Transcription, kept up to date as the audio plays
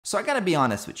So I gotta be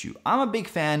honest with you, I'm a big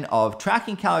fan of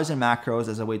tracking calories and macros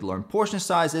as a way to learn portion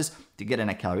sizes, to get in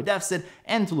a calorie deficit,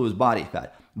 and to lose body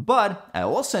fat. But I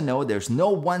also know there's no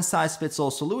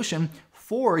one-size-fits-all solution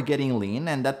for getting lean,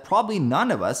 and that probably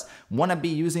none of us want to be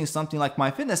using something like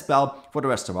MyFitnessPal for the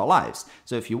rest of our lives.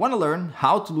 So if you want to learn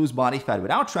how to lose body fat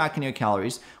without tracking your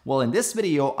calories, well, in this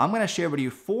video, I'm going to share with you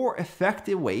 4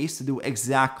 effective ways to do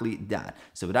exactly that.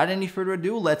 So without any further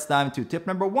ado, let's dive into tip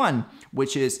number 1,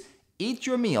 which is eat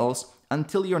your meals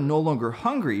until you're no longer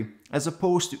hungry, as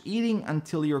opposed to eating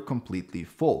until you're completely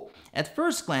full. At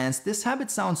first glance, this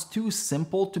habit sounds too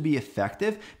simple to be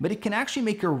effective, but it can actually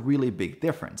make a really big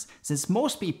difference, since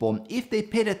most people, if they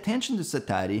paid attention to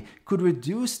satiety, could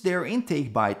reduce their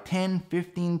intake by 10,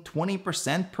 15,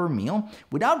 20% per meal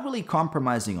without really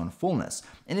compromising on fullness.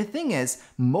 And the thing is,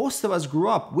 most of us grew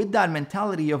up with that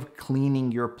mentality of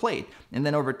cleaning your plate, and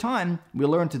then over time, we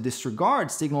learn to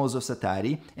disregard signals of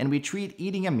satiety, and we treat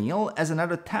eating a meal as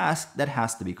another task that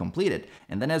has to be completed.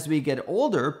 And then as we get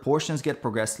older, portions get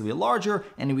progressively larger,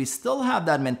 and we still have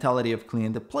that mentality of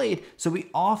cleaning the plate, so we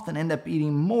often end up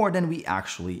eating more than we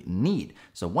actually need.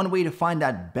 So one way to find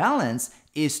that balance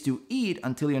is to eat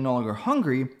until you're no longer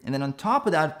hungry, and then on top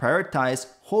of that, prioritize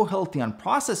whole, healthy,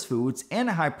 unprocessed foods and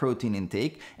a high protein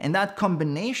intake, and that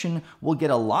combination will get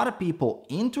a lot of people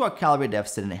into a calorie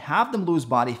deficit and have them lose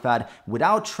body fat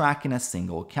without tracking a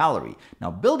single calorie.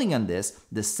 Now, building on this,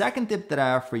 the second tip that I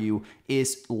have for you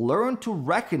is learn to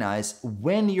recognize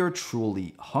when you're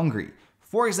truly hungry.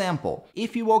 For example,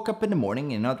 if you woke up in the morning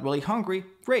and you're not really hungry,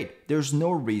 great, there's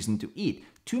no reason to eat.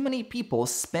 Too many people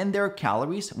spend their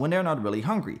calories when they're not really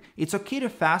hungry. It's okay to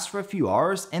fast for a few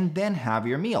hours and then have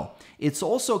your meal. It's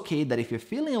also okay that if you're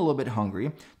feeling a little bit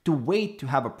hungry, to wait to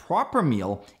have a proper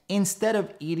meal instead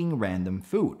of eating random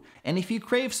food. And if you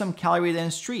crave some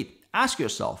calorie-dense treat, ask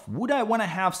yourself, would I want to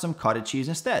have some cottage cheese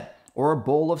instead? Or a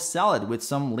bowl of salad with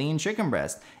some lean chicken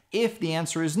breast? If the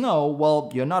answer is no,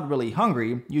 well, you're not really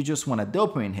hungry, you just want a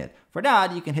dopamine hit. For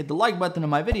that, you can hit the like button on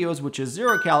my videos, which is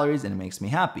 0 calories, and it makes me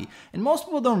happy. And most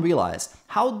people don't realize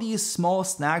how these small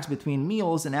snacks between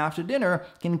meals and after dinner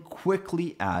can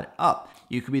quickly add up.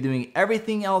 You could be doing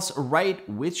everything else right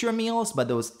with your meals, but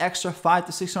those extra 500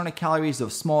 to 600 calories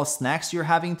of small snacks you're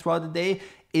having throughout the day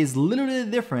is literally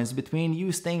the difference between you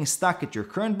staying stuck at your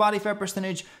current body fat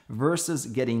percentage versus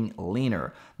getting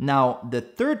leaner. Now, the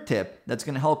third tip that's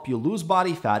going to help you lose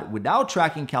body fat without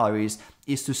tracking calories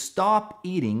is to stop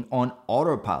eating on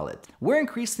autopilot. We're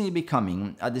increasingly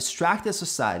becoming a distracted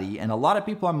society, and a lot of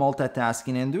people are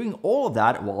multitasking and doing all of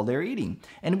that while they're eating.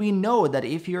 And we know that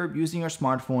if you're using your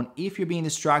smartphone, if you're being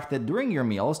distracted during your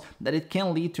meals, that it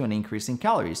can lead to an increase in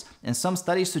calories. And some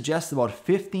studies suggest about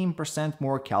 15%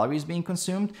 more calories being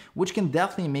consumed, which can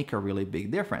definitely make a really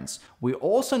big difference. We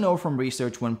also know from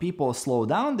research when people slow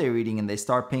down their eating and they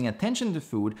start paying attention to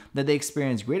food, that they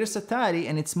experience greater satiety,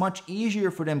 and it's much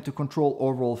easier for them to control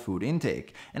overall food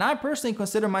intake. And I personally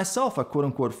consider myself a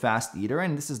quote-unquote fast eater,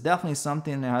 and this is definitely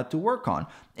something I had to work on.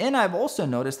 And I've also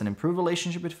noticed an improved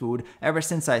relationship with food ever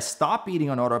since I stopped eating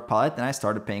on autopilot and I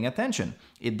started paying attention.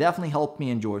 It definitely helped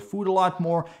me enjoy food a lot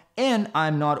more, and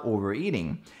I'm not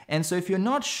overeating. And so if you're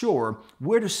not sure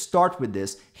where to start with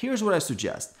this, here's what I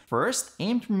suggest. First,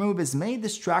 aim to remove as many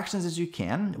distractions as you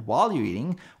can while you're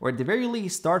eating, or at the very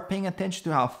least, start paying attention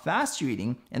to how fast you're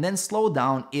eating and then slow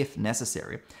down if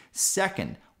necessary.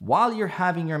 Second, while you're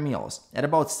having your meals, at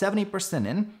about 70%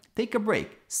 in, take a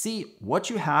break. See what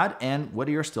you had and whether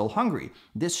you're still hungry.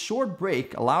 This short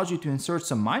break allows you to insert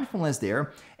some mindfulness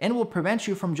there and will prevent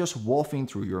you from just wolfing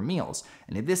through your meals.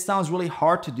 And if this sounds really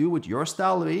hard to do with your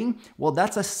style of eating, well,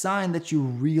 that's a sign that you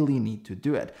really need to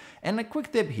do it. And a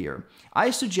quick tip here,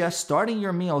 I suggest starting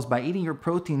your meals by eating your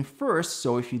protein first,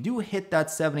 so if you do hit that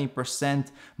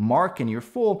 70% mark and you're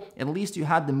full, at least you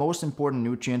had the most important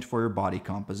nutrient for your body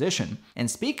composition. And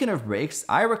speaking of breaks,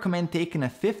 I recommend taking a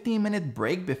 15-minute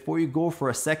break before you go for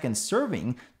a second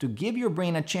serving to give your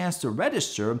brain a chance to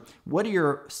register whether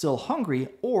you're still hungry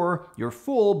or you're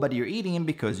full but you're eating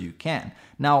because you can.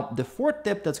 Now, the fourth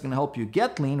tip that's going to help you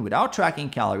get lean without tracking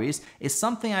calories is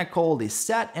something I call the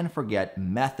set and forget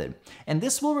method. And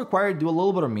this will require you to do a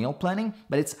little bit of meal planning,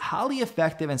 but it's highly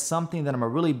effective and something that I'm a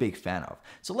really big fan of.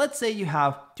 So let's say you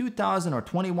have 2,000 or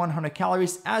 2,100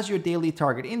 calories as your daily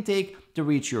target intake to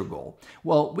reach your goal.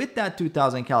 Well, with that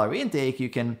 2,000 calorie intake, you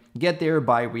can get there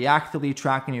by reactively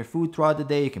tracking your food throughout the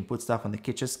day. You can put stuff on the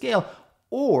kitchen scale,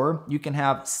 or you can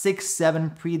have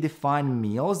 6-7 predefined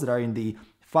meals that are in the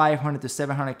 500 to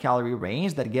 700 calorie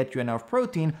range that get you enough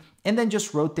protein and then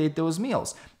just rotate those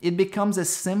meals. It becomes as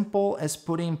simple as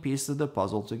putting pieces of the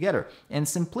puzzle together. And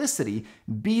simplicity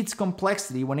beats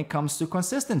complexity when it comes to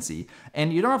consistency.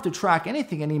 And you don't have to track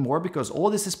anything anymore because all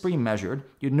this is pre-measured.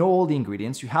 You know all the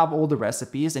ingredients, you have all the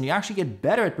recipes, and you actually get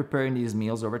better at preparing these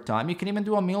meals over time. You can even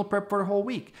do a meal prep for a whole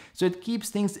week. So it keeps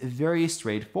things very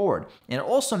straightforward. And it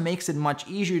also makes it much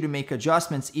easier to make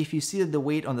adjustments if you see that the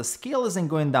weight on the scale isn't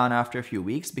going down after a few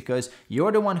weeks, because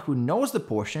you're the one who knows the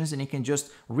portions and you can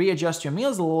just readjust your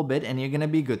meals a little bit and you're gonna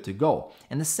be good to go.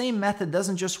 And the same method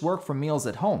doesn't just work for meals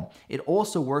at home, it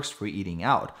also works for eating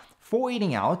out. For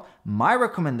eating out, my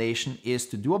recommendation is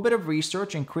to do a bit of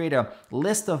research and create a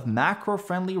list of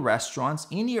macro-friendly restaurants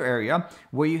in your area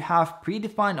where you have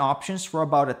predefined options for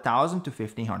about 1,000 to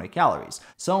 1,500 calories.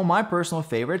 Some of my personal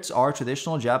favorites are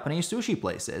traditional Japanese sushi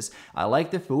places. I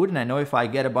like the food, and I know if I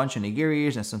get a bunch of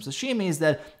nigiris and some sashimis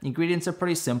that ingredients are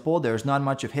pretty simple, there's not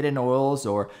much of hidden oils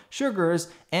or sugars,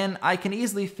 and I can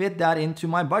easily fit that into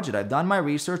my budget. I've done my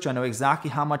research, I know exactly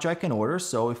how much I can order,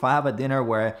 so if I have a dinner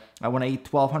where I want to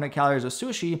eat 1,200 calories of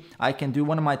sushi, I can do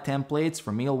one of my templates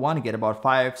for meal one, get about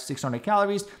 500-600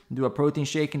 calories, do a protein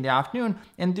shake in the afternoon,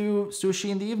 and do sushi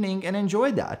in the evening and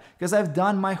enjoy that. Because I've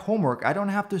done my homework, I don't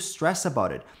have to stress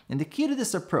about it. And the key to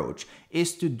this approach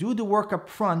is to do the work up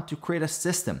front to create a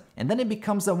system, and then it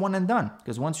becomes a one and done.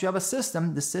 Because once you have a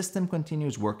system, the system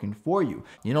continues working for you.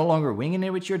 You're no longer winging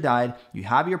it with your diet, you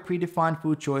have your predefined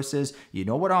food choices, you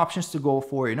know what options to go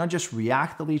for, you're not just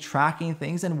reactively tracking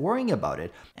things and worrying about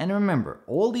it. And remember,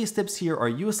 all these tips here are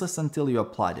useless until you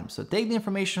apply them. So take the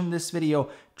information from this video,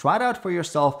 try it out for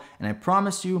yourself, and I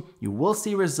promise you, you will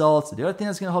see results. The other thing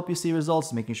that's going to help you see results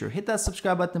is making sure to hit that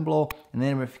subscribe button below and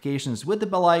then notifications with the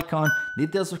bell icon.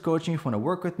 Details of coaching if you want to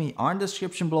work with me are in the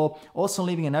description below. Also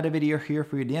leaving another video here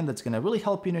for you at the end that's going to really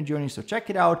help you in your journey. So check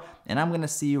it out, and I'm going to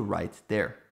see you right there.